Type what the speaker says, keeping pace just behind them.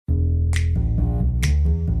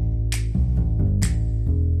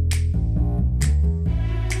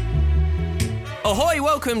Ahoy,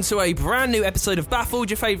 welcome to a brand new episode of Baffled.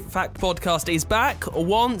 Your favourite fact podcast is back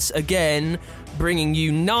once again, bringing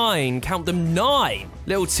you 9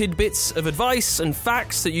 little tidbits of advice and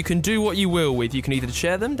facts that you can do what you will with. You can either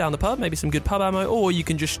share them down the pub, maybe some good pub ammo, or you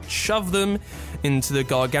can just shove them into the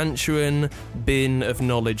gargantuan bin of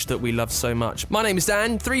knowledge that we love so much. My name is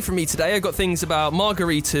Dan, 3 from me today. I've got things about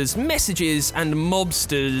margaritas, messages and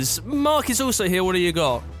mobsters. Mark is also here. What do you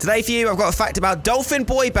got? Today for you, I've got a fact about dolphin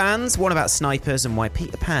boy bands, one about snipers, and why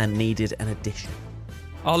Peter Pan needed an addition.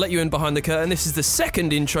 I'll let you in behind the curtain. This is the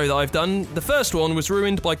second intro that I've done. The first one was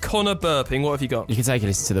ruined by Connor burping. What have you got? You can take a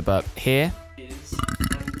listen to the burp here.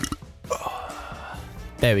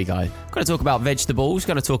 There we go. Got to talk about vegetables.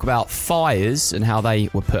 Got to talk about fires and how they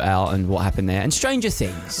were put out and what happened there. And Stranger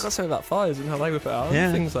Things. Got something about fires and how they were put out.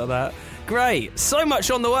 Yeah. Things like that. Great. So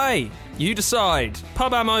much on the way. You decide.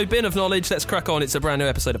 Pub ammo, bin of knowledge. Let's crack on. It's a brand new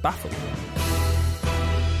episode of Baffled.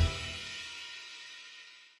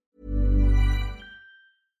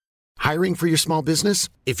 Hiring for your small business?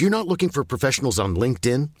 If you're not looking for professionals on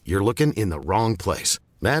LinkedIn, you're looking in the wrong place.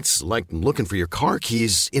 That's like looking for your car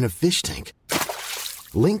keys in a fish tank.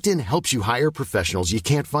 LinkedIn helps you hire professionals you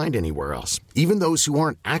can't find anywhere else, even those who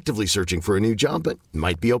aren't actively searching for a new job but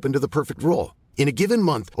might be open to the perfect role. In a given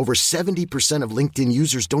month, over 70% of LinkedIn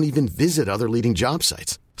users don't even visit other leading job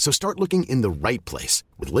sites. So start looking in the right place.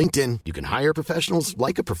 With LinkedIn, you can hire professionals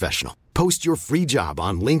like a professional. Post your free job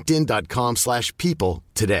on linkedin.com/people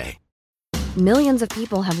today. Millions of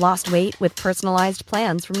people have lost weight with personalized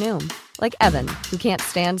plans from Noom. Like Evan, who can't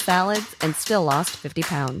stand salads and still lost 50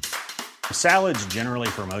 pounds. Salads generally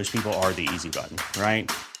for most people are the easy button,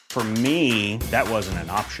 right? For me, that wasn't an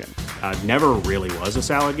option. I never really was a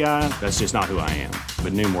salad guy. That's just not who I am.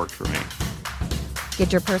 But Noom worked for me.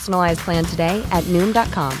 Get your personalized plan today at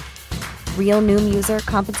Noom.com. Real Noom user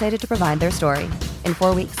compensated to provide their story. In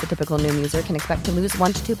 4 weeks, the typical Noom user can expect to lose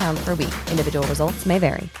 1 to 2 pounds per week. Individual results may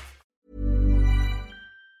vary.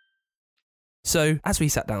 So, as we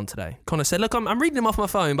sat down today, Connor said, look, I'm reading them off my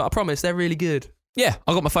phone, but I promise they're really good. Yeah,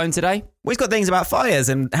 I got my phone today. We've got things about fires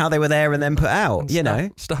and how they were there and then put out,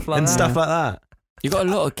 Stuff like that. stuff like that. You got a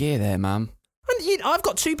lot of gear there, man. And, I've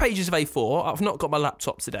got 2 pages of A4. I've not got my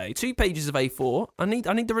laptop today. 2 pages of A4. I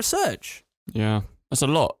need the research. Yeah, that's a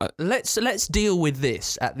lot. Let's deal with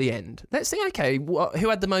this at the end. Let's think, okay, who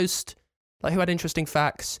had the most... Like, who had interesting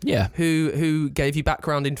facts? Yeah. Who gave you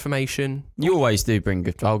background information? You always do bring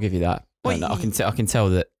good. I'll give you that. Well, And I can tell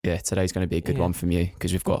that. Yeah, today's going to be a good one from you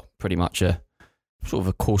because we've got pretty much a sort of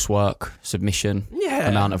a coursework submission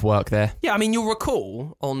amount of work there. Yeah, I mean, you'll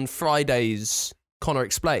recall on Friday's Connor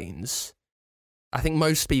Explains, I think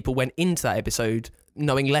most people went into that episode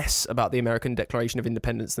knowing less about the American Declaration of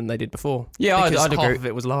Independence than they did before. Yeah, I'd half agree. of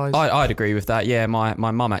it was lies. I'd agree with that. Yeah, my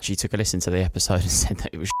mum actually took a listen to the episode and said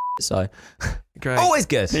that it was so. Great. Always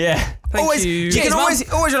good. Yeah. Thank you. You can always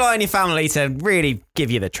rely on your family to really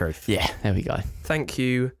give you the truth. Yeah, there we go. Thank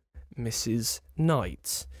you, Mrs.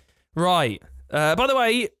 Knight. Right. By the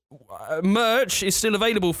way, merch is still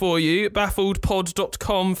available for you.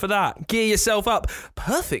 Baffledpod.com for that. Gear yourself up.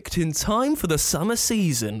 Perfect in time for the summer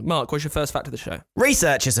season. Mark, what's your first fact of the show?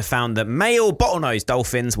 Researchers have found that male bottlenose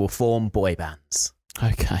dolphins will form boy bands.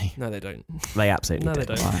 Okay. No, they don't. They absolutely No, do.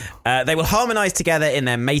 they don't. Right. They will harmonise together in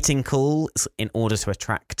their mating calls in order to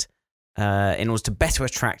better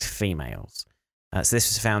attract females. So this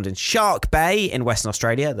was found in Shark Bay in Western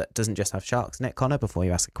Australia. That doesn't just have sharks in it, Connor, before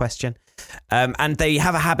you ask a question. And they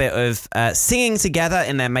have a habit of singing together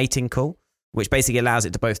in their mating call, which basically allows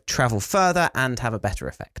it to both travel further and have a better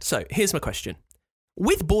effect. So, here's my question.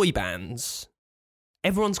 With boy bands,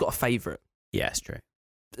 everyone's got a favourite. Yeah, it's true.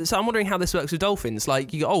 So I'm wondering how this works with dolphins.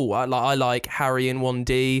 Like, you go, I like Harry in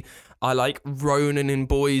 1D. I like Ronan in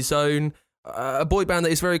Boyzone. A boy band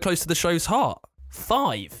that is very close to the show's heart.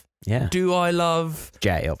 5. Yeah. Do I love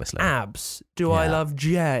Jay, obviously. Abs? Do I love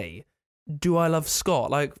Jay? Do I love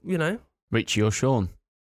Scott? Like, Richie or Sean?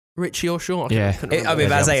 Richie or Sean? Yeah.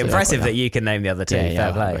 That's impressive that you can name the other two.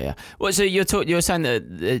 Fair play. Yeah. Well, so you're saying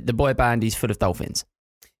that the boy band is full of dolphins?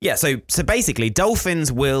 Yeah, so basically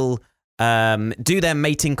dolphins will do their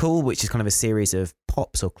mating call, which is kind of a series of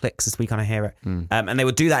pops or clicks as we kind of hear it. And they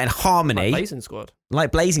will do that in harmony. Like Blazing Squad.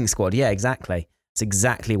 Like Blazing Squad, yeah, exactly. It's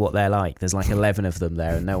exactly what they're like. There's like 11 of them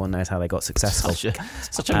there and no one knows how they got successful.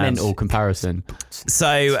 Such a mental comparison.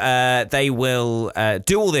 So they will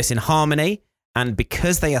do all this in harmony, and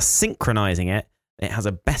because they are synchronizing it, it has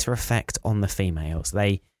a better effect on the females.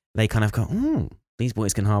 They kind of go, these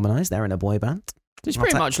boys can harmonize. They're in a boy band. It's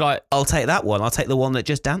pretty much like... I'll take that one. I'll take the one that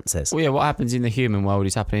just dances. Well, yeah, what happens in the human world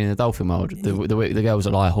is happening in the dolphin world. The girls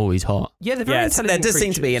are like, oh, he's hot. Yeah, they're very intelligent there does creatures.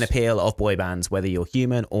 seem to be an appeal of boy bands, whether you're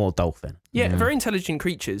human or dolphin. Yeah, very intelligent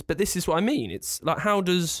creatures, but this is what I mean. It's like, how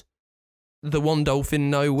does the one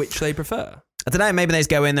dolphin know which they prefer? I don't know, maybe they just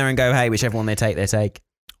go in there and go, hey, whichever one they take, they take.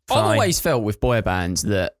 Fine. I've always felt with boy bands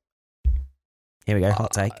that... Here we go,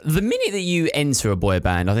 hot take. The minute that you enter a boy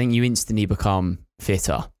band, I think you instantly become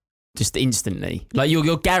fitter. Just instantly. Like,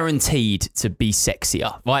 you're guaranteed to be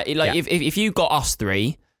sexier. Right? Like, if you got us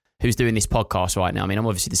three, who's doing this podcast right now, I mean, I'm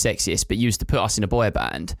obviously the sexiest, but you used to put us in a boy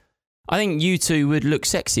band, I think you two would look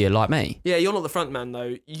sexier like me. Yeah, you're not the front man,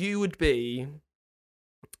 though. You would be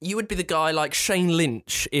the guy like Shane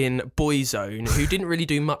Lynch in Boyzone, who didn't really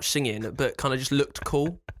do much singing, but kind of just looked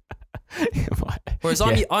cool. Whereas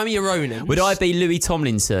I'm your Ronan. Would I be Louis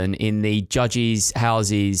Tomlinson in the Judges'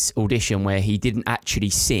 Houses audition where he didn't actually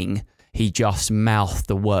sing, he just mouthed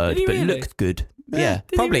the word but really? looked good? Yeah,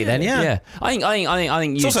 probably then, yeah. Yeah, I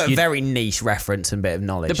think It's also a very niche reference and bit of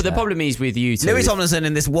knowledge. But the problem is with you two. Louis Tomlinson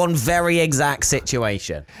in this one very exact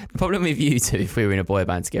situation. The problem with you two, if we were in a boy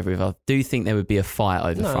band together, I do think there would be a fight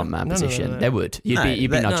over frontman position. No. There would. You'd be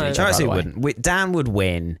nudging each other. Charlie wouldn't. Dan would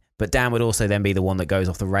win, but Dan would also then be the one that goes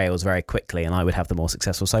off the rails very quickly, and I would have the more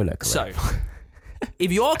successful solo career. So,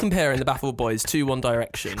 if you are comparing the Baffled Boys to One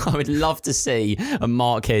Direction, I would love to see a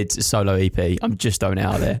Markhead solo EP. I'm just throwing it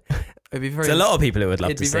out there. it'd be very. There's a lot of people who would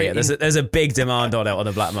love to see it. There's a big demand on it on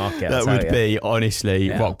the black market. That would be, honestly,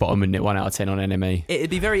 rock bottom, and 1 out of 10 on NME. It'd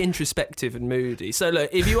be very introspective and moody. So look,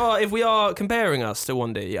 if we are comparing us to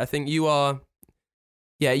 1D, I think you are.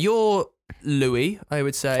 Yeah, you're Louis, I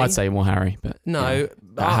would say. I'd say more Harry, but no,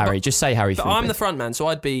 Harry. Just say Harry. But I'm the front man, so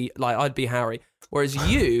I'd be Harry. Whereas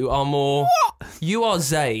you are more. You are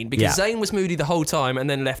Zayn, because Zayn was moody the whole time and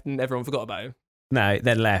then left, and everyone forgot about him. No,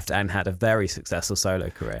 then left and had a very successful solo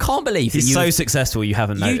career. Can't believe he's so successul you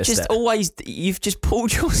haven't noticed it. You've just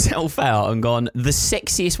pulled yourself out and gone the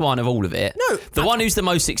sexiest one of all of it. No, the one who's the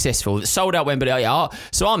most successful, that sold out Wembley.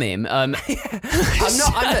 So I'm him. I'm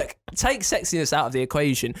not. Look, take sexiness out of the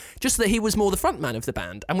equation. Just that he was more the front man of the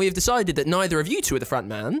band, and we have decided that neither of you two are the front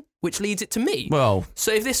man, which leads it to me. Well,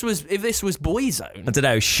 so if this was Boyzone, I don't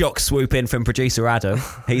know. Shock swoop in from producer Adam.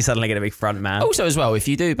 He's suddenly going to be front man. Also, as well, if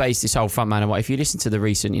you do base this whole front man on what, if you listen to the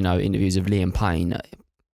recent, interviews of Liam Payne,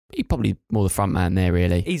 he's probably more the front man there,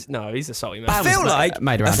 really. He's a salty man. I feel like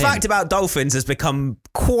the fact about dolphins has become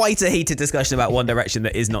quite a heated discussion about One Direction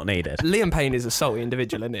that is not needed. Liam Payne is a salty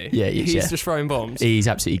individual, isn't he? Yeah, he's just throwing bombs. He's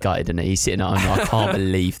absolutely gutted, isn't he? He's sitting at home like, I can't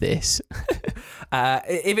believe this.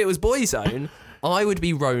 If it was Boyzone, I would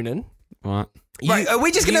be Ronan. Right. Right, are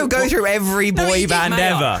we just going to go through every boy band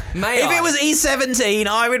ever? If it was E17,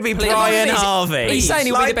 I would be Brian Harvey. He's saying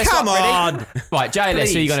he'll be the best. Come on. Right,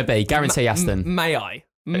 JLS, who are you going to be? Guarantee Aston. May I?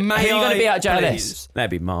 Who are you going to be at JLS? Please? That'd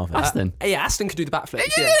be Marvin. Aston. Yeah, Aston could do the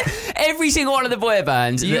backflips. Yeah. Every single one of the boy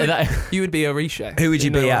bands. You would be Arisha. Who would you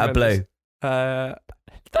be out of Blue?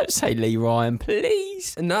 Don't say Lee Ryan,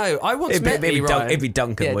 please. No, I once met Lee Ryan. It'd be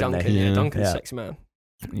Duncan, wouldn't Duncan, it? yeah, Duncan's a sexy man.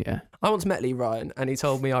 Yeah. I once met Lee Ryan, and he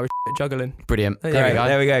told me I was at juggling. Brilliant.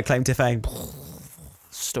 There we go. Claim to fame.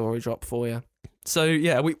 Story drop for you. So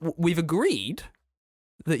yeah, we've agreed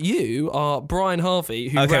that you are Brian Harvey,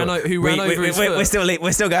 who ran over his foot.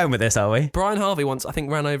 We're still going with this, are we? Brian Harvey once, I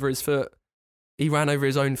think, ran over his foot. He ran over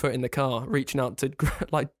his own foot in the car, reaching out to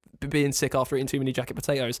being sick after eating too many jacket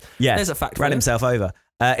potatoes. Yeah, there's a fact. Ran himself over.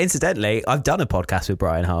 Incidentally, I've done a podcast with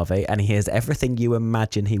Brian Harvey, and he is everything you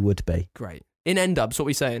imagine he would be. Great. In N-dubs, what are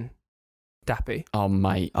we saying? Dappy. Oh,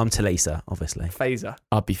 mate. I'm Talisa, obviously. Phaser.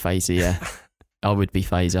 I'd be Phaser, yeah. I would be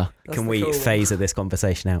Phaser. Can we phaser this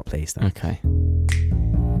conversation out, please? Then? Okay.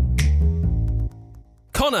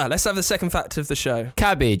 Connor, let's have the second fact of the show.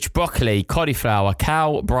 Cabbage, broccoli, cauliflower,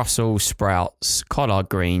 cow, Brussels sprouts, collard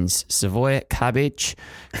greens, Savoy cabbage,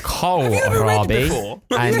 kohlrabi,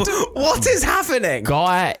 and what is happening?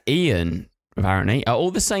 Guy Ian, apparently, are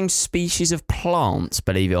all the same species of plants,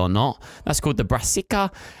 believe it or not. That's called the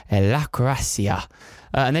Brassica lacracea.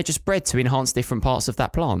 And they're just bred to enhance different parts of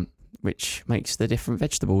that plant, which makes the different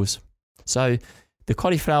vegetables. So the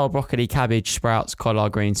cauliflower, broccoli, cabbage, sprouts,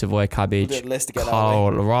 collard greens, Savoy cabbage,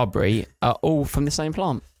 kohlrabi are all from the same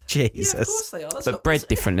plant. Jesus. Yeah, of course they are. But bred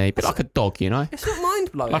differently, but like a dog, It's not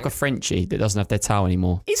mind-blowing. Like a Frenchie that doesn't have their tail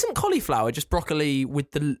anymore. Isn't cauliflower just broccoli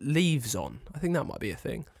with the leaves on? I think that might be a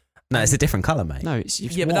thing. No, it's a different colour, mate. No, it's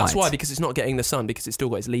yeah, white. But that's why, because it's not getting the sun, because it's still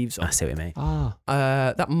got its leaves on. I see what you mean.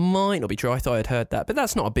 That might not be true. I thought I'd heard that, but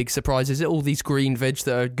that's not a big surprise, is it? All these green veg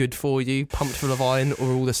that are good for you, pumped full of iron,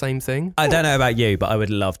 are all the same thing. I don't know about you, but I would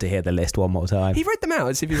love to hear the list one more time. He read them out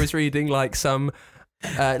as if he was reading like some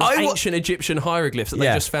ancient Egyptian hieroglyphs that they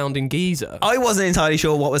just found in Giza. I wasn't entirely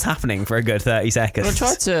sure what was happening for a good 30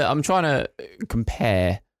 seconds. I'm trying to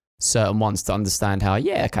compare certain ones to understand how,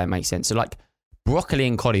 it makes sense. So like broccoli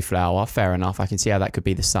and cauliflower, fair enough. I can see how that could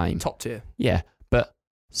be the same. Top tier. Yeah, but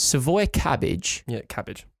Savoy cabbage. Yeah,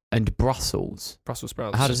 cabbage. And Brussels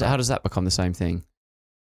sprouts. How does that become the same thing?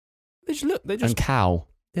 They just and cow.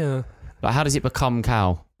 Yeah. Like how does it become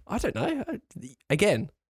cow? I don't know. Again,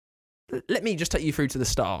 let me just take you through to the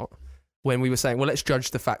start when we were saying, well, let's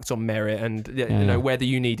judge the facts on merit and you know whether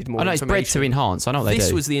you needed more. I know information. it's bred to enhance. I know what they do.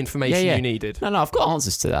 This was the information you needed. No, I've got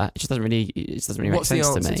answers to that. It just doesn't really make sense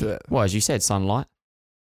to me. To it? Well, as you said, sunlight.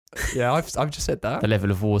 Yeah, I've just said that. The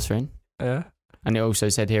level of watering. Yeah. And it also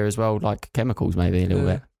said here as well, like chemicals, maybe a little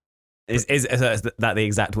bit. Is that the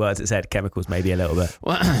exact words it said? Chemicals, maybe a little bit.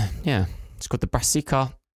 Well, yeah. It's called the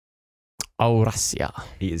Brassica auracea.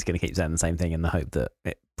 He is going to keep saying the same thing in the hope that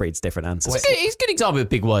it breeds different answers. It's a good example of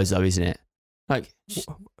big words, though, isn't it? Like,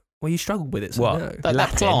 well, you struggled with it. So what? no. That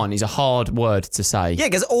plant is a hard word to say. Yeah,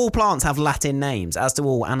 because all plants have Latin names, as do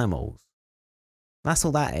all animals. That's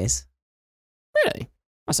all that is. Really?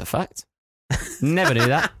 That's a fact. Never knew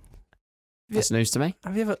that. That's news to me.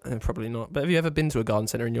 Have you ever? Probably not. But have you ever been to a garden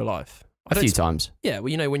centre in your life? A few times. Yeah, well,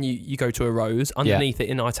 you know when you go to a rose, underneath it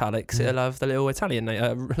in italics, it'll have the little Italian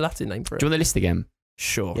name, Latin name for it. Do you want the list again?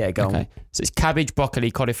 Sure. Yeah, go on. So it's cabbage,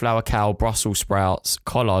 broccoli, cauliflower, cow, Brussels sprouts,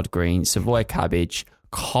 collard green, Savoy cabbage,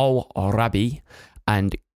 kohlrabi,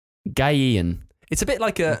 and Gaian. It's a bit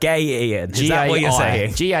like a... Gay Ian. Is that what you're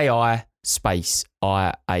saying? G-A-I space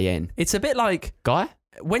I-A-N. It's a bit like... Guy?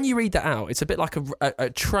 When you read that out, it's a bit like a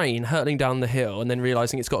train hurtling down the hill and then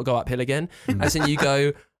realising it's got to go uphill again. As in you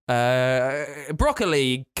go...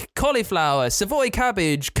 broccoli, cauliflower, Savoy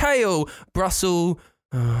cabbage, kale, Brussels.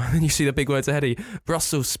 Then you see the big words ahead of you: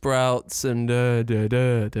 Brussels sprouts and See,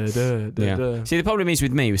 the problem is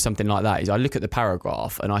with me with something like that is I look at the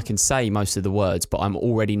paragraph and I can say most of the words, but I'm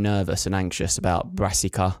already nervous and anxious about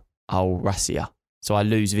Brassica auracea, so I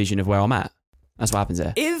lose vision of where I'm at. That's what happens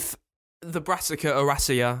there. If the Brassica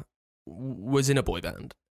auracea was in a boy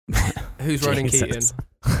band, who's Ronan Keating?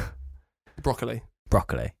 Broccoli.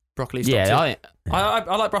 Broccoli's yeah,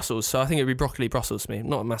 I like Brussels, so I think it'd be broccoli Brussels to me. I'm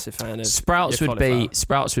not a massive fan of Sprouts would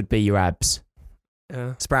be your abs.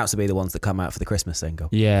 Yeah. Sprouts would be the ones that come out for the Christmas single.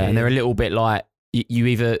 Yeah, and they're a little bit like you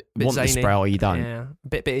either want zany. the sprout or you don't. Yeah, a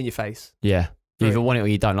bit in your face. Yeah, you either want it or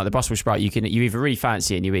you don't. Like the Brussels sprout, you either really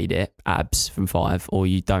fancy it and you eat it, abs from 5, or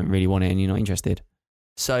you don't really want it and you're not interested.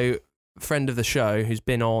 So, friend of the show who's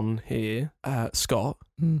been on here, Scott,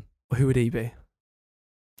 who would he be?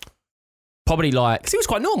 Probably like... Because he was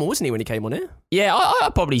quite normal, wasn't he, when he came on here? Yeah,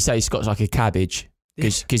 I'd probably say Scott's like a cabbage.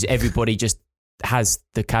 Because everybody just has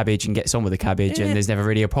the cabbage and gets on with the cabbage and there's never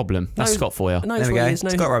really a problem. That's Scott for you. There we go.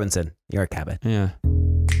 Scott Robinson, you're a cabbage. Yeah.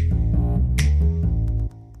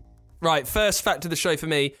 Right, first fact of the show for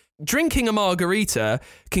me. Drinking a margarita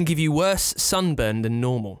can give you worse sunburn than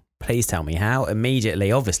normal. Please tell me how.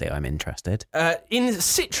 Immediately, obviously, I'm interested. In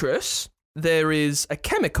citrus, there is a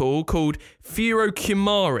chemical called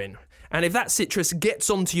furocumarin. And if that citrus gets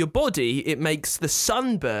onto your body, it makes the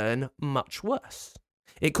sunburn much worse.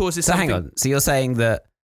 It causes something... hang on. So you're saying that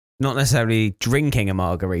not necessarily drinking a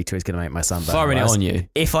margarita is going to make my sunburn firing worse. It on you.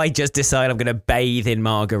 If I just decide I'm going to bathe in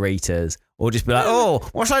margaritas, or just be like, oh,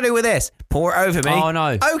 what should I do with this? Pour it over me. Oh,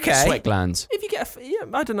 no. Okay. Sweat glands. If you get,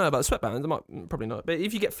 I don't know about sweat glands, probably not, but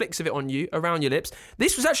if you get flicks of it on you, around your lips,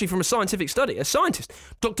 this was actually from a scientific study. A scientist,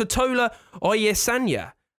 Dr. Tola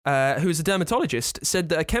Oyesanya, who's a dermatologist, said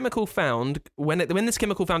that a chemical found, when this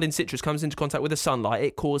chemical found in citrus comes into contact with the sunlight,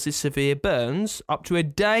 it causes severe burns up to a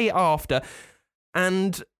day after.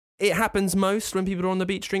 And it happens most when people are on the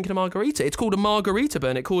beach drinking a margarita. It's called a margarita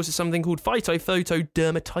burn. It causes something called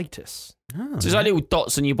phytophotodermatitis. Oh, so it's like little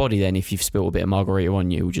dots on your body then, if you've spilled a bit of margarita on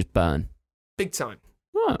you, it will just burn. Big time.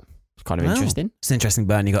 Right. It's kind of interesting. It's an interesting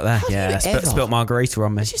burn you got there. Yeah, spilt margarita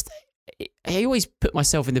on me. It's just... I always put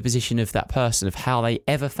myself in the position of that person, of how they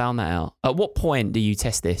ever found that out. At what point do you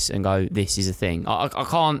test this and go, this is a thing? I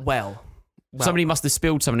can't... Well, somebody must have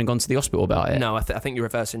spilled something and gone to the hospital about it. No, I think you're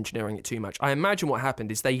reverse engineering it too much. I imagine what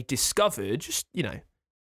happened is they discovered, just,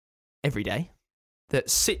 every day, that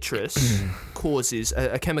citrus causes...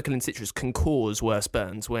 a chemical in citrus can cause worse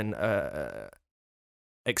burns when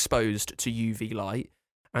exposed to UV light.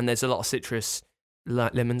 And there's a lot of citrus...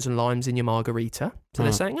 like lemons and limes in your margarita. So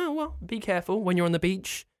they're saying, oh, well, be careful when you're on the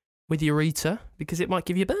beach with your Rita because it might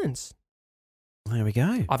give you burns. There we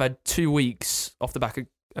go. I've had 2 weeks off the back of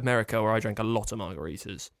America where I drank a lot of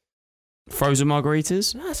margaritas. Frozen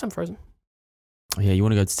margaritas? Some frozen. Oh, yeah, you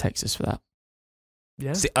want to go to Texas for that.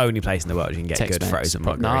 Yeah. It's the only place in the world you can get good Tex-Mex. frozen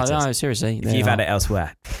No, margaritas. seriously. If you've had it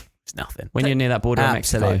elsewhere, it's nothing. When you're near that border of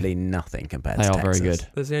Mexico, Absolutely nothing compared they to are Texas. very good.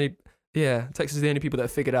 There's the only Texas is the only people that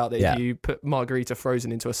have figured out that Yeah. if you put margarita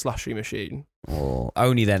frozen into a slushy machine, Or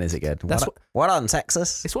only then is it good. That's What on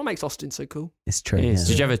Texas? it's what makes Austin so cool. It's true. It is. yeah.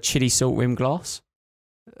 Did you have a chili salt rim glass?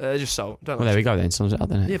 Just salt. Don't Well, there we go then. Sums it up,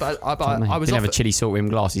 doesn't it? Yeah, but I I was didn't have a offered, chili salt rim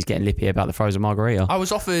glass. He's getting lippy about the frozen margarita. I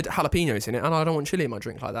was offered jalapenos in it, and I don't want chili in my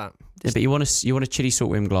drink like that. Yeah, but you want a chili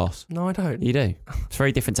salt rim glass. No, I don't. You do. It's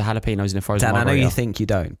very different to jalapenos in a frozen Dan, I know margarita. you think you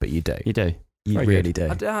don't, but you do. You do. You Very really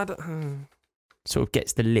good. do. I don't- Sort of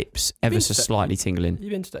gets the lips ever been so to- slightly tingling. You've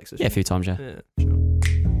been to Texas? Yeah, a few times, yeah. Yeah, sure.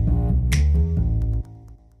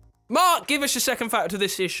 Mark, give us your second fact to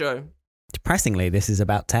this year's show. Depressingly, this is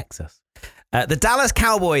about Texas. The Dallas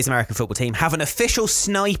Cowboys American football team have an official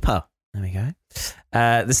sniper. There we go.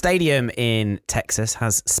 The stadium in Texas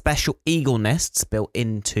has special eagle nests built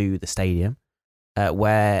into the stadium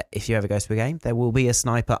where, if you ever go to a game, there will be a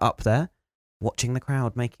sniper up there watching the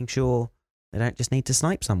crowd, making sure they don't just need to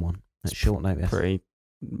snipe someone at short notice. Pretty,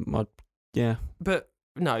 yeah. But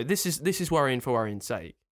no, this is worrying for worrying's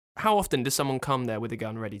sake. How often does someone come there with a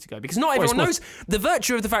gun ready to go? Because not everyone knows. The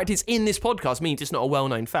virtue of the fact it's in this podcast means it's not a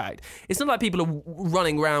well-known fact. It's not like people are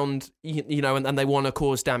running around, you know, and they want to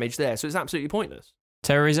cause damage there. So it's absolutely pointless.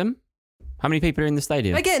 Terrorism? How many people are in the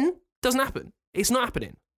stadium? Again, doesn't happen. It's not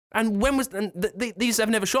happening. And these have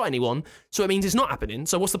never shot anyone, so it means it's not happening.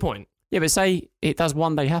 So what's the point? Yeah, but say it does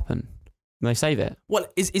one day happen and they save it. Well,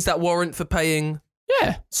 is that warrant for paying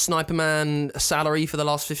Yeah, Sniper Man a salary for the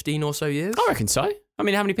last 15 or so years? I reckon so. I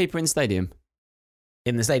mean, how many people are in the stadium?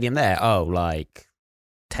 In the stadium there, like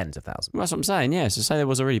tens of thousands. Well, that's what I'm saying, yeah. So say there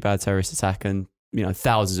was a really bad terrorist attack and, you know,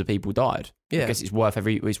 thousands of people died. Yeah. I guess it's worth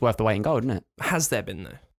the weight in gold, isn't it? Has there been, though?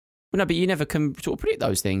 Well, no, but you never can sort of predict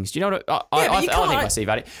those things. Do you know what but I you think can't. I see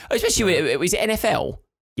about it? Especially with it NFL?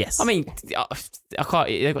 Yes. I mean, I can't.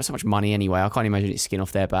 They've got so much money anyway. I can't imagine it's skin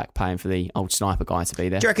off their back paying for the old sniper guy to be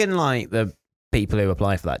there. do you reckon like the people who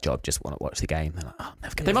apply for that job just want to watch the game? They're like, oh, I'm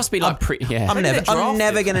never gonna They must be like yeah. I'm Maybe they're never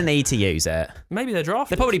drafted. going to need to use it. Maybe they're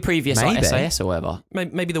drafted. They're probably previous like Maybe. SAS or whatever.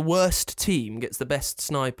 Maybe the worst team gets the best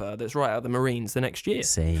sniper that's right out of the Marines the next year.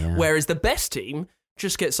 See, yeah. Whereas the best team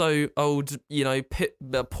just gets so old, you know,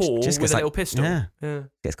 Paul Just with gets a like- little pistol. yeah.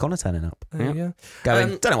 Gets Connor turning up. There you go.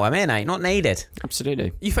 Going, don't know what I'm here, mate. Not needed.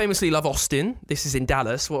 Absolutely. You famously love Austin. This is in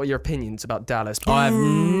Dallas. What are your opinions about Dallas? I've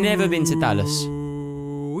never been to Dallas.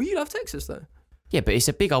 Ooh, you love Texas, though. Yeah, but it's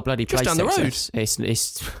a big old bloody Just place. down the Texas.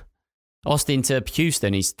 It's Austin to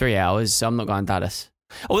Houston is 3 hours, so I'm not going to Dallas.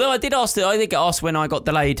 Although I did get asked when I got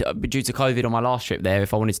delayed due to COVID on my last trip there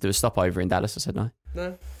if I wanted to do a stopover in Dallas. I said no.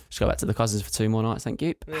 No. Just go back to the cousins for 2 more nights, thank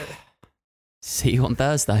you. Yeah. See you on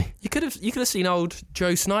Thursday. You could have seen old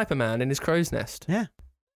Joe Sniper Man in his crow's nest. Yeah.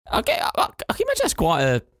 I can imagine that's quite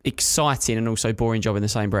a exciting and also boring job in the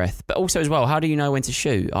same breath. But also as well, how do you know when to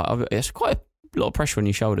shoot? It's quite a lot of pressure on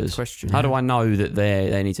your shoulders. Question. How do I know that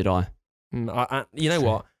they need to die? You know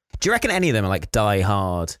what? Do you reckon any of them are like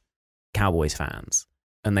die-hard Cowboys fans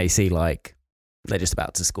and they see like they're just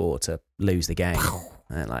about to score to lose the game?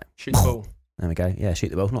 And they're like, Shoot the ball. there we go. Yeah, shoot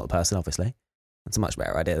the ball, not the person, obviously. That's a much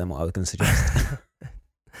better idea than what I was going to suggest.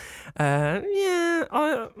 Yeah,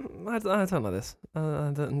 I don't like this. I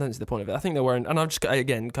don't see the point of it. I think they're worrying, and I've just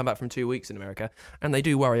again come back from 2 weeks in America, and they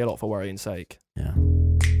do worry a lot for worrying's sake. Yeah.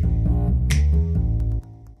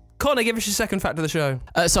 Connor, give us your second fact of the show.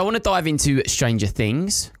 So I want to dive into Stranger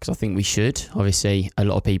Things because I think we should. Obviously, a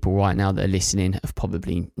lot of people right now that are listening have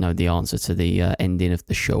probably know the answer to the ending of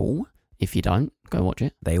the show. If you don't, go watch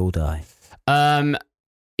it. They all die.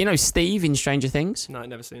 You know Steve in Stranger Things? No, I've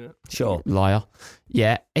never seen it. Sure. Liar.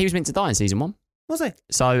 Yeah, he was meant to die in season 1. Was he?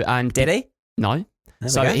 So and Did he? No. There we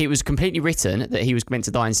So go. it was completely written that he was meant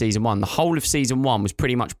to die in season 1. The whole of season 1 was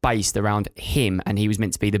pretty much based around him, and he was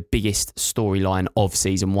meant to be the biggest storyline of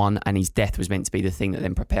season 1, and his death was meant to be the thing that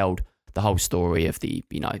then propelled the whole story of the,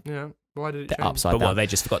 you know, Yeah. Why did it the change? upside But down. what, they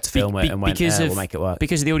just forgot to film it and went, we'll make it work.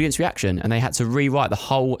 Because of the audience reaction, and they had to rewrite the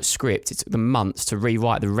whole script. It took them months to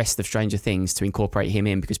rewrite the rest of Stranger Things to incorporate him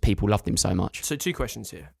in because people loved him so much. So 2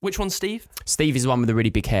 questions here. Which one's Steve? Steve is the one with the really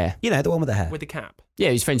big hair. You know, the one with the hair. With the cap. Yeah,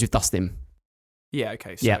 he's friends with Dustin. Yeah.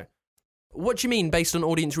 Okay. So. Yeah. What do you mean based on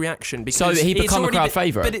audience reaction? Because So he it's become a already crowd been-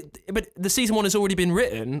 favourite. But the season 1 has already been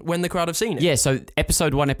written when the crowd have seen it. Yeah, so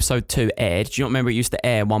episode 1, episode 2 aired. Do you not remember it used to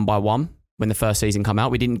air one by one when the first season come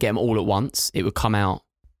out? We didn't get them all at once. It would come out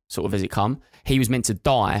sort of as it come. He was meant to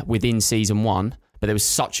die within season 1, but there was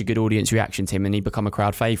such a good audience reaction to him and he'd become a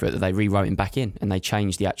crowd favourite that they rewrote him back in and they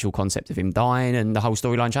changed the actual concept of him dying and the whole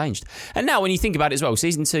storyline changed. And now when you think about it as well,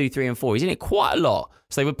 season 2, 3 and 4, he's in it quite a lot.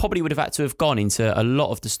 So they would have had to have gone into a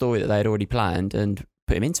lot of the story that they had already planned and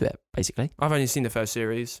put him into it, basically. I've only seen the first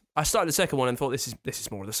series. I started the second one and thought this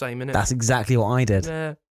is more of the same, isn't it? That's exactly what I did.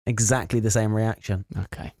 Yeah. Exactly the same reaction.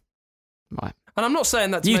 Okay. Right. And I'm not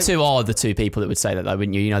saying that to You make- two are the two people that would say that, though,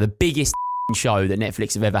 wouldn't you? You know, the biggest show that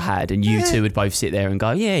Netflix have ever had, and you two would both sit there and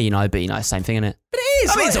go, yeah, you know, but you know, it's the same thing, isn't it? But it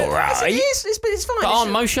is. I mean, it's like, all right. It's fine. But It's aren't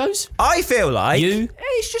just- most shows? I feel like You?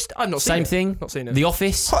 It's just I've not seen Same it. thing? Not seen it. The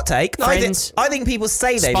Office? hot take. Friends. I think people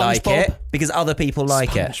say they like SpongeBob. it because other people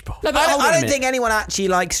like it. SpongeBob. No, but I hold on a don't minute. think anyone actually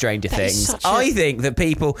likes Stranger is Things. such a- I think that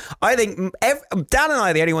people. I think Dan and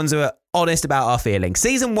I are the only ones who are honest about our feelings.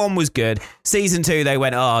 Season 1 was good. Season 2, they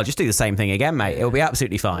went, oh, just do the same thing again, mate. It'll be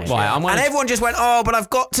absolutely fine. Right, I'm gonna- and everyone just went, oh, but I've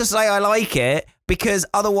got to say I like it because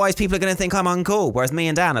otherwise people are going to think I'm uncool. Whereas me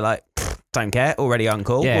and Dan are like, don't care, already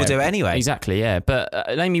uncool. Yeah, We'll do it anyway. Exactly, yeah. But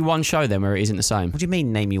name me one show then where it isn't the same. What do you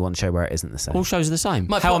mean, name you one show where it isn't the same? All shows are the same.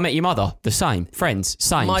 My How I point- Met Your Mother, the same. Friends,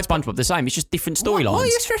 same. My SpongeBob, the same. It's just different Why are storylines.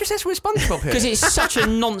 you obsessed with SpongeBob here? Because it's such a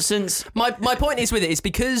nonsense. my point is with it. It's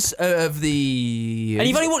because of the And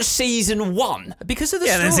you've only watched season 1. because of the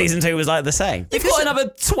yeah, and then story. season 2 was like the same. You've got another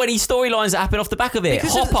 20 storylines that happen off the back of it.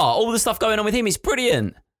 Because of Hopper, all the stuff going on with him is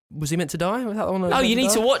brilliant. Was he meant to die? Was that the one? No, you need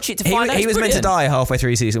to watch it to He, find out. he It's was meant to brilliant. die halfway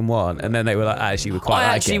through season 1, and then they were like, actually, we quite I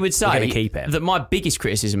like actually it. would We're say going to keep it. that my biggest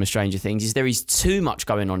criticism of Stranger Things is there is too much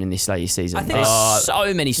going on in this latest season. I think There's it's-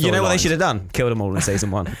 so many storylines. You know what they should have done? Killed them all in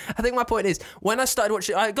season 1. I think my point is when I started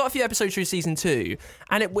watching, I got a few episodes through season 2,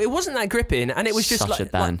 and it wasn't that gripping, and it was just Such a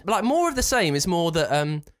like, Dan. like more of the same. It's more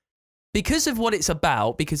that because of what it's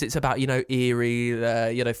about, because it's about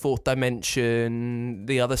eerie, fourth dimension,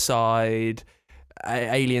 the other side,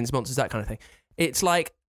 aliens, monsters, that kind of thing. It's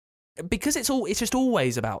like because it's just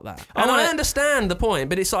always about that. And I understand the point,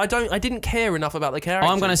 but it's I didn't care enough about the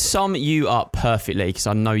characters. I'm going to sum you up perfectly because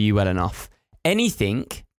I know you well enough. Anything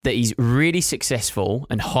that is really successful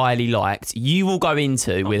and highly liked, you will go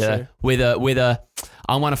into with a.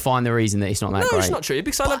 I want to find the reason that it's not that No, great. it's not true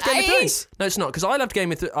because I loved But Game of it Thrones. is. No, it's not because I loved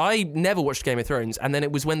Game of Thrones. I never watched Game of Thrones, and then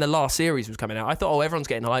it was when the last series was coming out. I thought, everyone's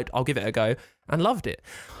getting hyped. I'll give it a go, and loved it.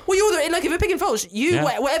 Well, like if you're picking faults,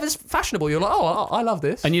 whatever's fashionable, you're like, I love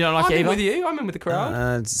this, And you don't like I'm it in either? with you. I'm in with the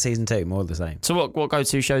crowd. Season 2, more of the same. So what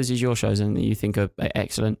go-to shows is your shows and that you think are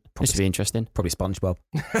excellent? This would be interesting. Probably SpongeBob.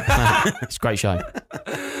 It's a great show.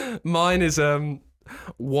 Mine is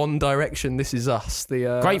One Direction. This Is Us.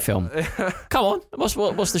 The Great film. Come on.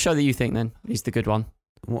 What's the show that you think then is the good one?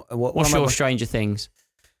 What's your Stranger Things?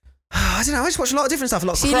 I don't know. I just watch a lot of different stuff. A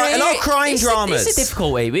lot of See, crime dramas. It's a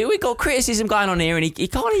difficulty. We've got criticism going on here, and he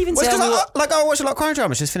can't even Well, it's tell me 'cause what. I watch a lot of crime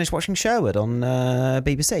dramas. Just finished watching Sherwood on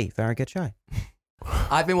BBC. Very good show.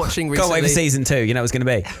 I've been watching Can't wait for recently. season 2. You know what it's going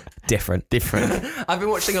to be? Different. I've been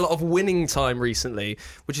watching a lot of Winning Time recently,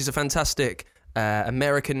 which is a fantastic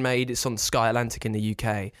American-made. It's on Sky Atlantic in the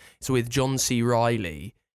UK. It's with John C.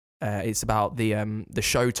 Reilly. It's about the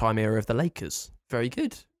Showtime era of the Lakers. Very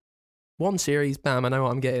good. One series, bam! I know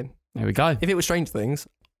what I'm getting. There we go. If it was Stranger Things,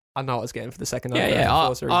 I know what I was getting for the second. Yeah.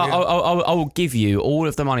 I will give you all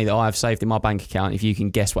of the money that I have saved in my bank account if you can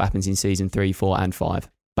guess what happens in season 3, 4, and 5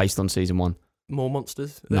 based on season 1. More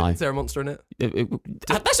monsters. No. Is there a monster in it?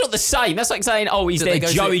 That's not the same. That's like saying, is Do there they go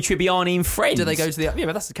to Joey the- Tribbiani in Friends? Do they go to the? Yeah,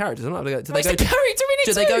 but that's the characters, isn't it? Do they That's go the to? character in it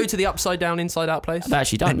Do they too. go to the upside down, inside out place? I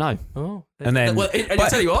actually don't know. Oh, And then- well, and I'll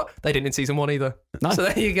tell you what, they didn't in season 1 either. No. So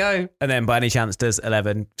there you go. And then, by any chance, does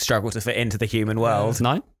Eleven struggle to fit into the human world?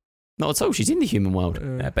 No, not at all. She's in the human world.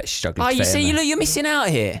 I bet she struggles Oh, to you fit in see, there. you're missing out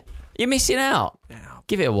here. You're missing out.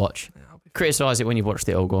 Give it a watch. Criticise it when you've watched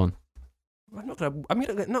it all. Go on. I'm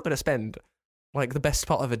not gonna spend like the best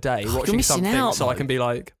part of a day you're watching missing something out, so I though. can be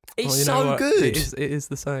like, It's you know so what? good. It is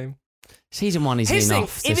the same. Season 1 isn't Here's the thing,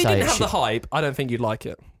 enough to if it say didn't it's have the shit. hype, I don't think you'd like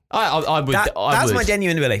it. I would. That's would. my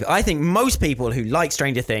genuine belief. I think most people who like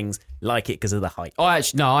Stranger Things like it because of the hype. I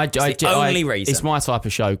actually no. the only reason. It's my type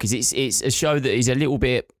of show because it's a show that is a little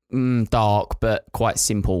bit dark but quite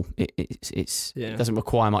simple. It Yeah. doesn't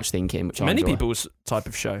require much thinking, which I Many enjoy. people's type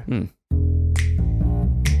of show. Hmm.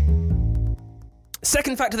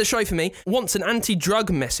 Second fact of the show for me, once an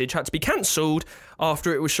anti-drug message had to be cancelled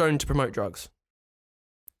after it was shown to promote drugs.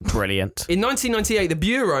 Brilliant. In 1998, the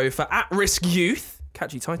Bureau for At-Risk Youth,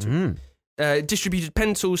 catchy title, distributed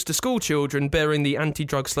pencils to school children bearing the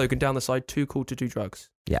anti-drug slogan down the side, too cool to do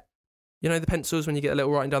drugs. Yeah. You know the pencils when you get a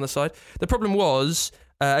little writing down the side? The problem was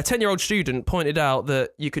a 10-year-old student pointed out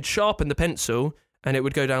that you could sharpen the pencil and it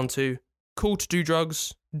would go down to cool to do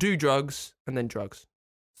drugs, and then drugs.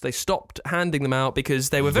 So they stopped handing them out because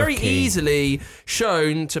they were very Rookie. easily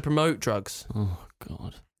shown to promote drugs. Oh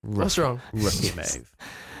God, What's wrong? Rookie move.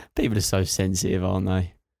 people are so sensitive, aren't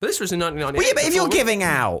they? But this was in 1998. Well, yeah, but if you're before- giving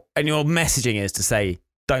out and your messaging is to say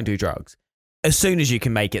don't do drugs, as soon as you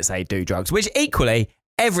can make it say do drugs, which equally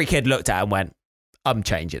every kid looked at it and went, I'm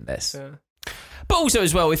changing this. Yeah. But also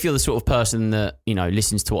as well, if you're the sort of person that, you know,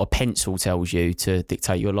 listens to what a pencil tells you to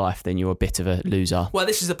dictate your life, then you're a bit of a loser. Well,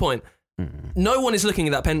 this is the point. No one is looking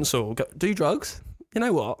at that pencil. Do drugs. You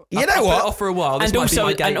know what? You know I'll what? put it off for a while. This And might be also,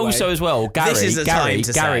 my gateway. as well, This is the time Gary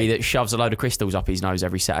to say. that shoves a load of crystals up his nose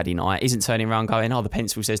every Saturday night isn't turning around going, oh, the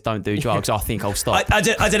pencil says don't do drugs. I think I'll stop. I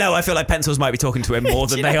don't know. I feel like pencils might be talking to him more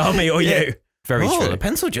than they are me or you. Very true. The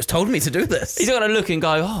pencil just told me to do this. He's not going to look and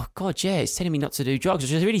go, oh, God, yeah, it's telling me not to do drugs. I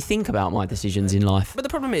just really think about my decisions in life. But the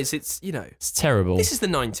problem is, it's terrible. this is the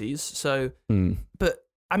 90s, so. But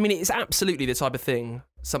I mean, it's absolutely the type of thing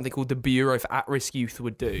something called the Bureau for At-Risk Youth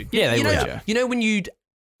would do. Yeah, they would. Yeah. You know when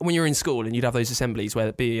you're in school and you'd have those assemblies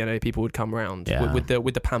where people would come around with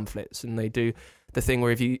the pamphlets, and they do the thing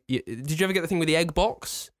where did you ever get the thing with the egg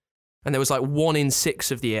box? And there was like 1 in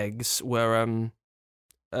 6 of the eggs were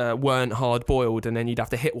weren't hard boiled, and then you'd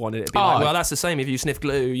have to hit one and it'd be like, well, that's the same if you sniff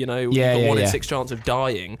glue, you've got 1 in 6 chance of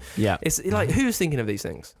dying. Yeah. It's like, who's thinking of these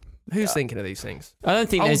things? Who's thinking of these things? I don't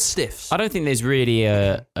think Old there's stiffs. I don't think there's really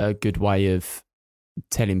a good way of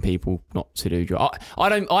telling people not to do drugs.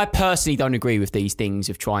 I personally don't agree with these things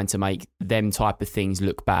of trying to make them type of things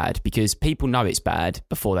look bad, because people know it's bad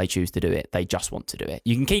before they choose to do it. They just want to do it.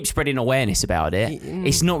 You can keep spreading awareness about it.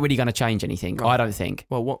 It's not really going to change anything. Right. I don't think.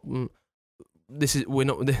 Well, what? This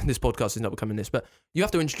podcast is not becoming this, but you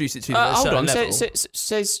have to introduce it to hold certain on. level.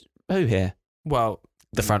 Says who here? Well,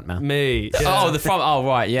 The front man. me. Oh, the front. Oh,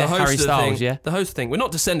 right. Yeah, Harry Styles. Thing, Yeah, the host thing. We're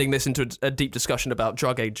not descending this into a deep discussion about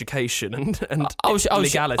drug education and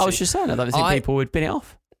legality. I was just saying. I don't think people would bin it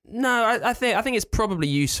off. No, I think it's probably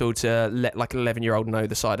useful to let like an 11-year-old know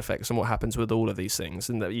the side effects and what happens with all of these things,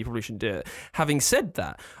 and that you probably shouldn't do it. Having said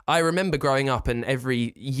that, I remember growing up, and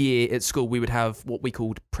every year at school we would have what we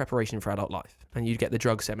called preparation for adult life, and you'd get the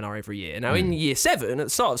drug seminar every year. Now in year 7, at the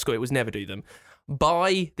start of school, it was never do them.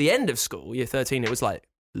 By the end of school, year 13, it was like,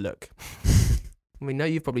 look, we know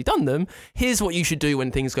you've probably done them. Here's what you should do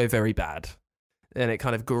when things go very bad. And it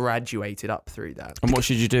kind of graduated up through that. And what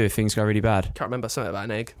should you do if things go really bad? Can't remember, something about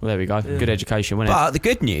an egg. Well, there we go. Yeah. Good education, wasn't it? But the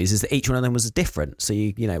good news is that each one of them was different, so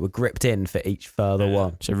you were gripped in for each further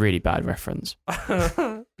one. It's a really bad reference.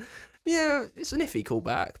 Yeah, it's an iffy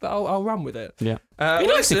callback, but I'll run with it. Yeah.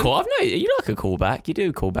 You like a callback. You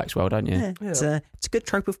do callbacks well, don't you? Yeah. It's a good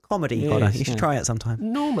trope of comedy, Connor. You should try it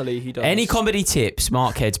sometime. Normally he does. Any comedy tips?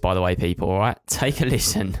 Mark Heads, by the way, people, all right? Take a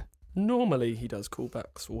listen. Normally he does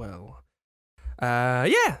callbacks well.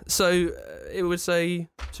 So it would say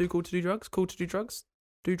too cool to do drugs, cool to do drugs,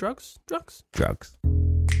 do drugs.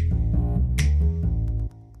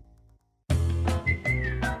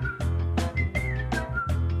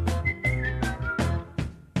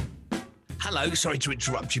 Hello, sorry to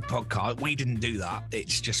interrupt your podcast. We didn't do that.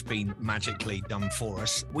 It's just been magically done for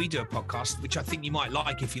us. We do a podcast, which I think you might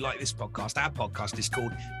like if you like this podcast. Our podcast is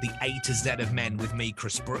called The A to Z of Men with me,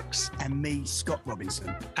 Chris Brooks. And me, Scott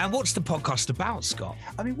Robinson. And what's the podcast about, Scott?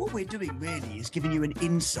 I mean, what we're doing really is giving you an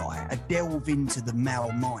insight, a delve into the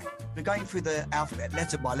male mind. We're going through the alphabet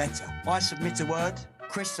letter by letter. I submit a word,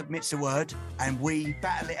 Chris submits a word, and we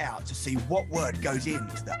battle it out to see what word goes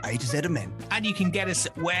into the A to Z of Men. And you can get us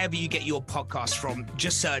wherever you get your podcast from.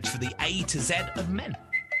 Just search for the A to Z of Men.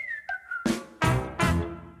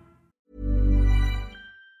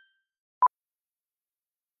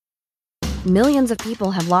 Millions of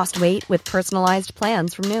people have lost weight with personalized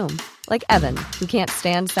plans from Noom. Like Evan, who can't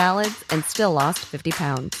stand salads and still lost 50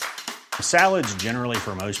 pounds. Salads generally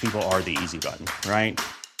for most people are the easy button, right?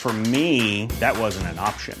 For me, that wasn't an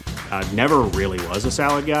option. I never really was a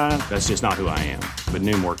salad guy. That's just not who I am. But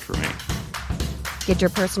Noom worked for me. Get your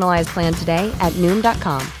personalized plan today at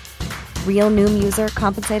Noom.com. Real Noom user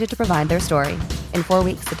compensated to provide their story. In 4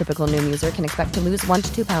 weeks, the typical Noom user can expect to lose 1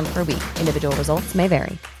 to 2 pounds per week. Individual results may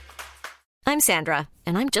vary. I'm Sandra,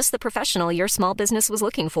 and I'm just the professional your small business was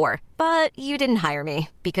looking for. But you didn't hire me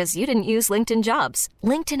because you didn't use LinkedIn Jobs.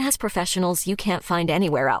 LinkedIn has professionals you can't find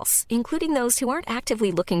anywhere else, including those who aren't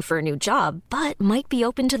actively looking for a new job, but might be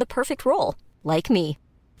open to the perfect role, like me.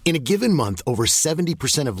 In a given month, over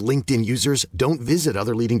 70% of LinkedIn users don't visit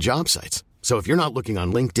other leading job sites. So if you're not looking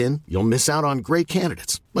on LinkedIn, you'll miss out on great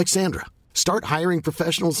candidates like Sandra. Start hiring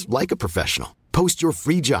professionals like a professional. Post your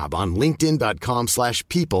free job on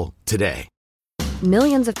linkedin.com/people today.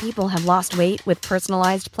 Millions of people have lost weight with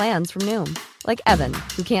personalized plans from Noom. Like Evan,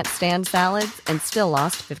 who can't stand salads and still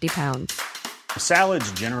lost 50 pounds.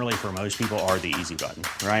 Salads generally for most people are the easy button,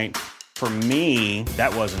 right? For me,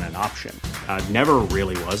 that wasn't an option. I never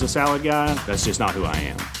really was a salad guy. That's just not who I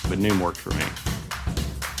am. But Noom worked for me.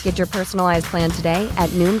 Get your personalized plan today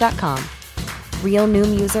at Noom.com. Real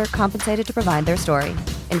Noom user compensated to provide their story.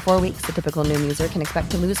 In 4 weeks, the typical Noom user can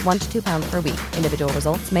expect to lose 1 to 2 pounds per week. Individual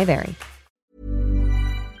results may vary.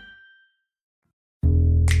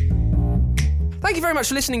 Thank you very much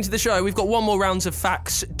for listening to the show. We've got one more round of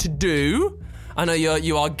facts to do. I know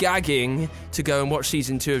you are gagging to go and watch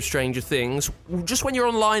season 2 of Stranger Things. Just when you're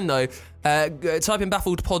online, though, type in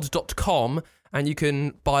baffledpod.com and you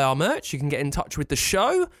can buy our merch. You can get in touch with the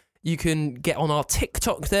show. You can get on our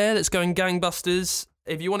TikTok there that's going gangbusters.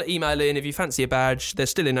 If you want to email in, if you fancy a badge, they're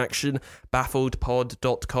still in action.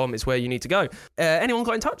 Baffledpod.com is where you need to go. Anyone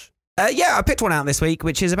got in touch? Yeah, I picked one out this week,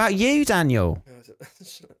 which is about you, Daniel.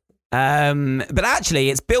 But actually,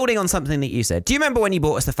 it's building on something that you said. Do you remember when you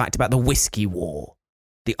brought us the fact about the Whiskey War?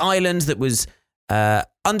 The island that was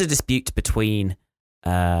under dispute between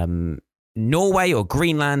Norway or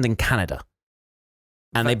Greenland and Canada.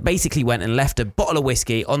 And they basically went and left a bottle of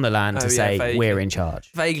whiskey on the land to say, vaguely. we're in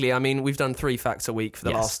charge. Vaguely. I mean, we've done 3 facts a week for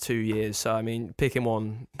the last 2 years. So, I mean, picking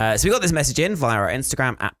one. So we got this message in via our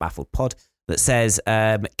Instagram @BaffledPod that says,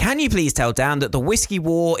 can you please tell Dan that the Whiskey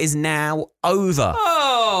War is now over?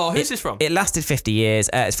 Oh, who's this from? It lasted 50 years.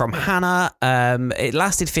 It's from Hannah. It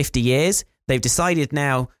lasted 50 years. They've decided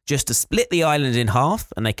now just to split the island in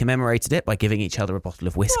half, and they commemorated it by giving each other a bottle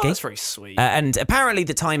of whiskey. Oh, that's very sweet. And apparently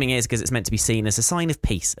the timing is because it's meant to be seen as a sign of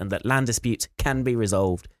peace and that land disputes can be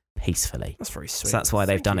resolved peacefully. That's very sweet. So that's why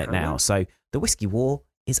they've done it now. So the Whiskey War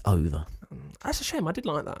is over. That's a shame. I did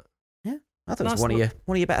like that. Yeah, I thought it was one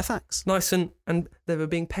of your better facts. Nice and they were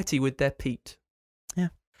being petty with their Pete. Yeah.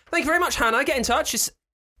 Thank you very much, Hannah. Get in touch. It's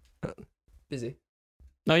busy.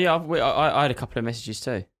 No, yeah, I had a couple of messages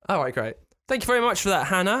too. All right, great. Thank you very much for that,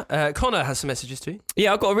 Hannah. Connor has some messages too.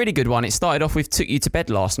 Yeah, I got a really good one. It started off with "took you to bed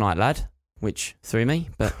last night, lad," which threw me.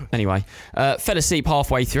 But anyway, fell asleep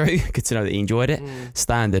halfway through. Good to know that he enjoyed it.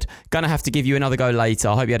 Standard. Gonna have to give you another go later.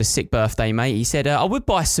 I hope you had a sick birthday, mate. He said, I would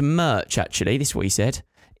buy some merch, actually. This is what he said.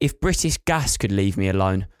 If British Gas could leave me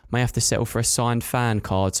alone, may have to settle for a signed fan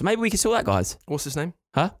card. So maybe we could sort that, guys. What's his name?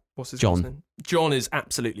 Huh? What's his John. name? John is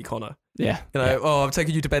absolutely Connor. Yeah. You know, oh, I'm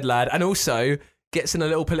taking you to bed, lad. And also gets in a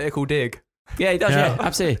little political dig. Yeah, he does, yeah,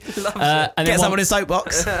 absolutely. Loves it. And Get then someone in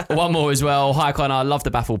soapbox. one more as well. Hi, Connor. I love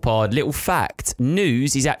the Baffle Pod. Little fact.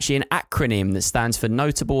 NEWS is actually an acronym that stands for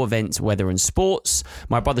Notable Events, Weather and Sports.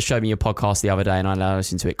 My brother showed me your podcast the other day and I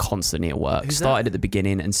listened to it constantly at work. Who's Started that? at the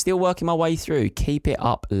beginning and still working my way through. Keep it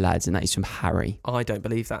up, lads. And that is from Harry. I don't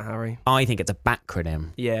believe that, Harry. I think it's a backronym.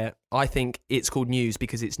 Yeah, I think it's called news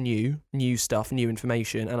because it's new stuff, new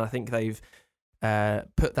information, and I think they've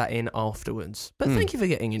put that in afterwards. But thank you for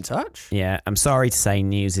getting in touch. Yeah, I'm sorry to say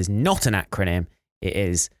news is not an acronym. It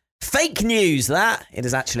is fake news, that. It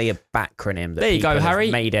is actually a backronym. That There you go, people have Harry.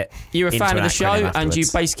 made it. You're a into fan an of the show acronym and you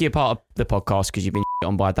afterwards. basically a part of the podcast because you've been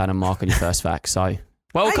on by Dan and Mark on your first fact. So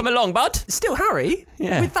welcome along, bud. Still, Harry,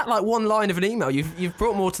 Yeah. with that like one line of an email, you've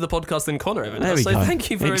brought more to the podcast than Connor ever There does. we So go. thank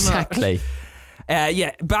you very Exactly. much.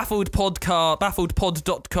 Yeah,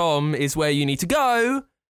 baffledpod.com is where you need to go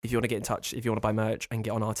if you want to get in touch, if you want to buy merch and get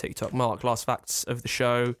on our TikTok. Mark, last facts of the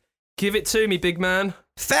show. Give it to me, big man.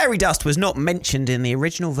 Fairy dust was not mentioned in the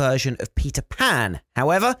original version of Peter Pan.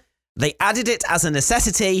 However, they added it as a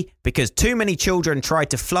necessity because too many children tried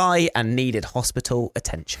to fly and needed hospital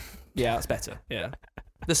attention. Yeah, that's better. Yeah.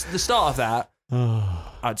 The start of that,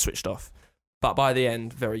 I'd switched off. But by the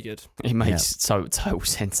end, very good. It makes total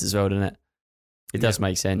sense as well, doesn't it? It does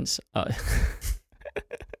make sense.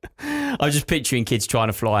 I'm just picturing kids trying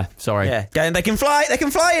to fly. Sorry. Yeah, going, they can fly in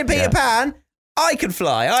Peter Yeah. Pan. I can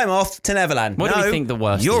fly. I'm off to Neverland. What do we think the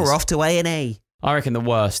worst You're is? off to A&E. I reckon the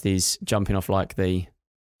worst is jumping off like the,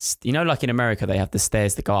 you know, like in America they have the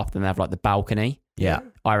stairs that go up and they have like the balcony. Yeah.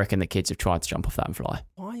 I reckon the kids have tried to jump off that and fly.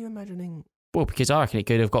 Why are you imagining? Well, because I reckon it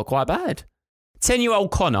could have got quite bad.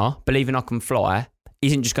 10-year-old Connor, believing I can fly,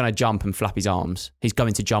 isn't just going to jump and flap his arms. He's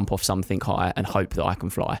going to jump off something high and hope that I can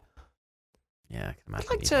fly. Yeah, I can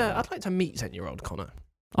imagine. I'd like to meet 10-year-old Connor.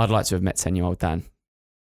 I'd like to have met 10-year-old Dan.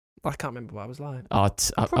 I can't remember what I was like. I'd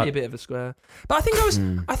Probably a bit of a square. But I think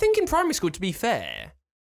I think in primary school, to be fair,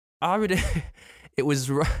 I would. It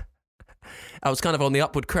was. I was kind of on the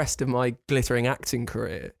upward crest of my glittering acting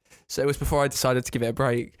career, so it was before I decided to give it a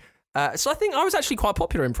break. So I think I was actually quite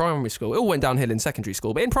popular in primary school. It all went downhill in secondary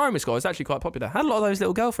school, but in primary school I was actually quite popular. I had a lot of those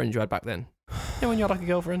little girlfriends you had back then. Yeah, when you had like a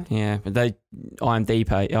girlfriend. Yeah, but they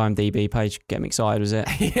IMDb page get me excited, was it?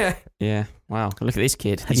 Yeah. Yeah. Wow. Look at this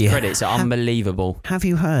kid. His Yeah. credits are unbelievable. Have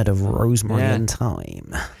you heard of Rosemary Yeah. and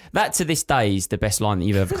Thyme? That to this day is the best line that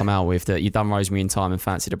you've ever come out with. That you've done Rosemary in Time and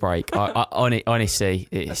fancied a break. Honestly,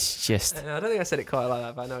 it's just I don't think I said it quite like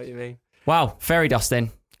that, but I know what you mean. wow. Fairy dust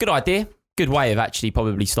then. Good idea. good way of actually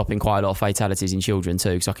probably stopping quite a lot of fatalities in children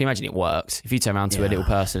too, because I can imagine it works. If you turn around to a little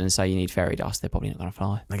person and say you need fairy dust, they're probably not going to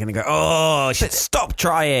fly. They're going to go, oh, stop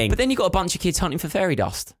trying. But then you've got a bunch of kids hunting for fairy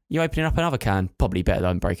dust. You're opening up another can, probably better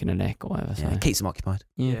than breaking a neck or whatever. Yeah, So. keeps them occupied.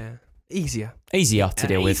 Yeah. Easier To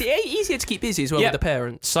deal with. Easier to keep busy as well with the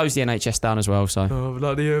parents. So's the NHS down as well, so. Oh,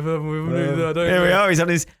 bloody hell. Here we are, he's on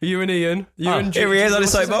his... You and Ian. Here he is on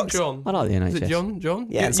his soapbox. John. I like the NHS. Is it John?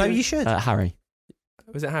 Yeah, so you should. Harry.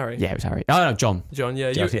 Was it Harry? Yeah, it was Harry. Oh, no, John. John,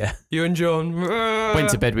 yeah. John, yeah. You and John. Went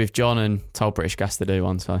to bed with John and told British Gas to do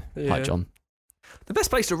one, so. Hi, John. The best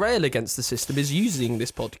place to rail against the system is using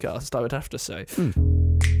this podcast, I would have to say.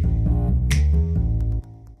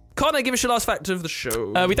 Connor, give us your last fact of the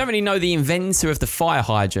show. We don't really know the inventor of the fire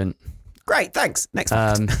hydrant. Great, thanks. Next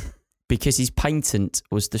fact. Because his patent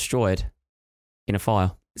was destroyed in a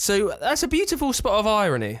fire. So that's a beautiful spot of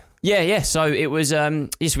irony. Yeah. So it was.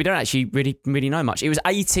 Yes, we don't actually really know much. It was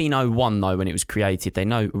 1801 though when it was created. They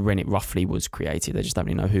know when it roughly was created. They just don't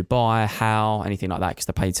really know who, by, how, anything like that, because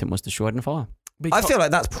the patent was destroyed in a fire. I feel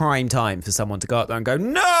like that's prime time for someone to go up there and go,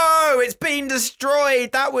 no, it's been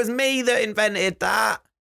destroyed. That was me that invented that.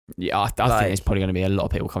 Yeah, I think there's probably going to be a lot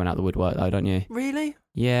of people coming out of the woodwork though, don't you? Really?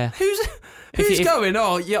 Yeah. Who's going?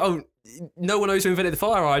 No one knows who invented the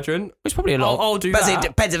fire hydrant. It's probably a lot. I'll do but that. It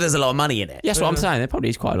depends if there's a lot of money in it. Yeah, that's what I'm saying. There probably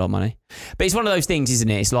is quite a lot of money. But it's one of those things, isn't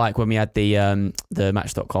it? It's like when we had the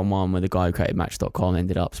Match.com one where the guy who created Match.com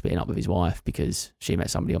ended up splitting up with his wife because she met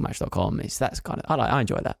somebody on Match.com. I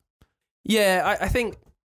enjoy that. Yeah, I think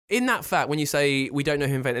in that fact, when you say we don't know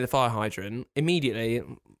who invented the fire hydrant, immediately,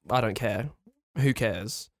 I don't care. Who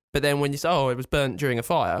cares? But then when you say, it was burnt during a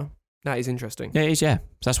fire, that is interesting. Yeah, it is, yeah.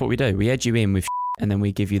 So that's what we do. We edge you in with and then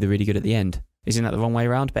we give you the really good at the end. Isn't that the wrong way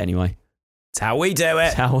around? But anyway. It's how we do it.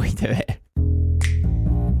 It's how we do it.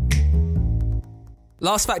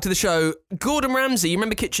 Last fact of the show, Gordon Ramsay, you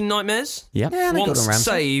remember Kitchen Nightmares? Yep. Yeah, Once Gordon Ramsay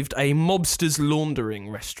saved a mobster's laundering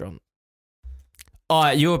restaurant.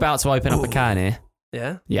 You're about to open up a can here.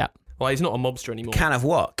 Yeah? Yeah. Well, he's not a mobster anymore. Can of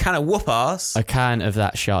what? Can of whoop ass? A can of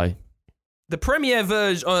that show. The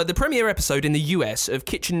premiere episode in the US of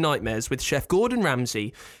Kitchen Nightmares with Chef Gordon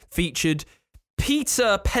Ramsay featured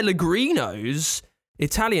Peter Pellegrino's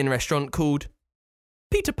Italian restaurant called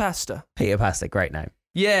Peter Pasta. Peter Pasta, great name.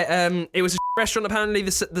 Yeah, it was a restaurant. Apparently,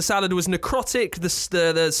 the salad was necrotic.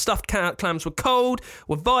 The stuffed clams were cold,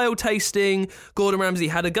 were vile tasting. Gordon Ramsay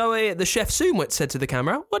had a go at it. The chef soon said to the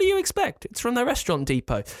camera, "What do you expect? It's from their restaurant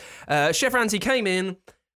depot." Chef Ramsay came in,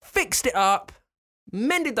 fixed it up,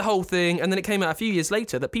 mended the whole thing, and then it came out a few years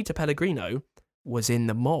later that Peter Pellegrino was in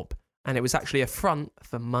the mob. And it was actually a front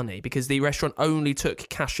for money because the restaurant only took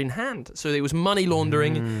cash in hand. So it was money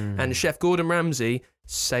laundering, and Chef Gordon Ramsay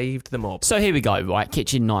saved the mob. So here we go, right?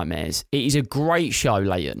 Kitchen Nightmares. It is a great show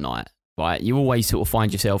late at night, right? You always sort of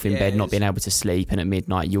find yourself in bed not being able to sleep, and at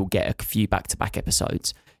midnight you'll get a few back-to-back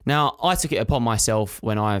episodes. Now, I took it upon myself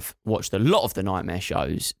when I've watched a lot of the Nightmare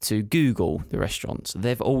shows to Google the restaurants.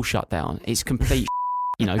 They've all shut down. It's complete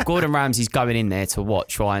Gordon Ramsay's going in there to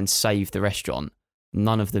try and save the restaurant.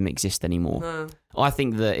 None of them exist anymore. No. I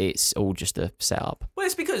think that it's all just a setup. Well,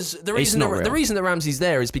 it's because the reason that Ramsay's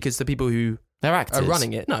there is because the people who They're actors. are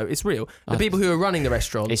running it. No, it's real. The people who are running the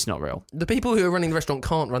restaurant. It's not real. The people who are running the restaurant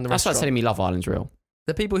can't run the That's restaurant. like telling me Love Island's real.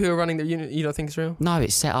 The people who are running the you don't think it's real? No,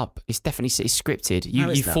 it's set up. It's definitely scripted. You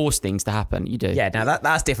it's not. force things to happen. You do. Yeah, now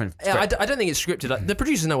that's different. Yeah, I don't think it's scripted. Like, the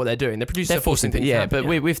producers know what they're doing. The producers They're are forcing things. Yeah, to happen,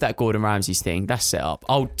 but with that Gordon Ramsay's thing, that's set up.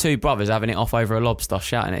 Two brothers having it off over a lobster,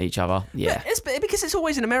 shouting at each other. Yeah. It's because it's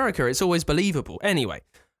always in America. It's always believable. Anyway,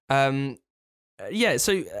 yeah.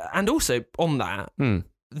 So and also on that,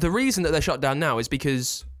 the reason that they're shut down now is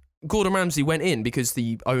because Gordon Ramsay went in because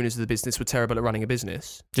the owners of the business were terrible at running a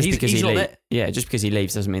business. Just because he's he not leaves. there. Yeah, just because he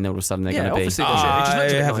leaves doesn't mean all of a sudden they're going to be obviously. It just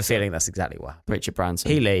makes it I have a nicer. feeling that's exactly what happened. Richard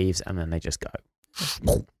Branson. He leaves and then they just go.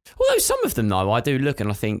 Although some of them, though, I do look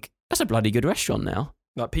and I think, that's a bloody good restaurant now.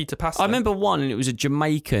 Like Peter Pasta. I remember one, and it was a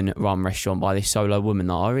Jamaican-run restaurant by this solo woman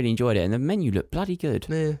that I really enjoyed it, and the menu looked bloody good.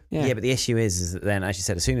 Yeah, but the issue is that then, as you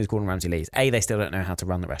said, as soon as Gordon Ramsay leaves, A, they still don't know how to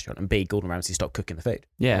run the restaurant, and B, Gordon Ramsay stopped cooking the food.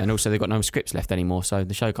 Yeah, and also they've got no scripts left anymore, so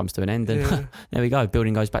the show comes to an end, and there we go.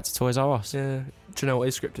 Building goes back to Toys R Us. Yeah. Do you know what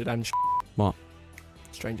is scripted and What?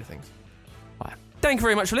 Stranger Things. Right. Thank you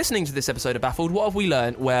very much for listening to this episode of Baffled. What have we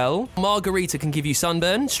learned? Well, Margarita can give you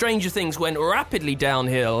sunburn. Stranger Things went rapidly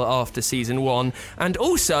downhill after season 1. And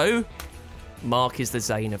also, Mark is the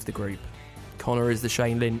Zayn of the group. Connor is the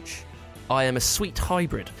Shane Lynch. I am a sweet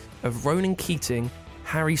hybrid of Ronan Keating,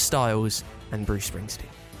 Harry Styles, and Bruce Springsteen.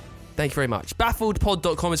 Thank you very much.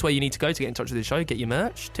 Baffledpod.com is where you need to go to get in touch with the show, get your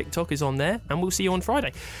merch. TikTok is on there, and we'll see you on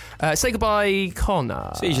Friday. Say goodbye,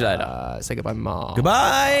 Connor. See you later. Say goodbye, Mark.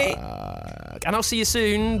 Goodbye. work. And I'll see you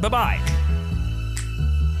soon. Bye-bye.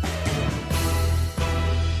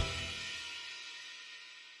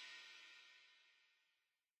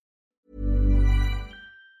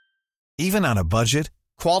 Even on a budget,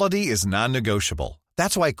 quality is non-negotiable.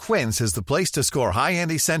 That's why Quince is the place to score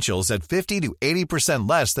high-end essentials at 50 to 80%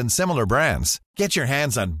 less than similar brands. Get your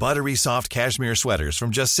hands on buttery soft cashmere sweaters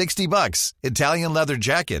from just $60, Italian leather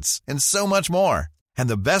jackets, and so much more. And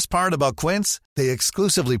the best part about Quince, they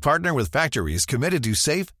exclusively partner with factories committed to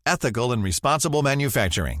safe, ethical, and responsible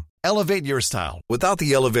manufacturing. Elevate your style without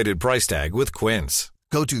the elevated price tag with Quince.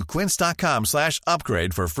 Go to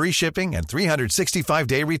quince.com/upgrade for free shipping and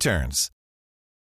 365-day returns.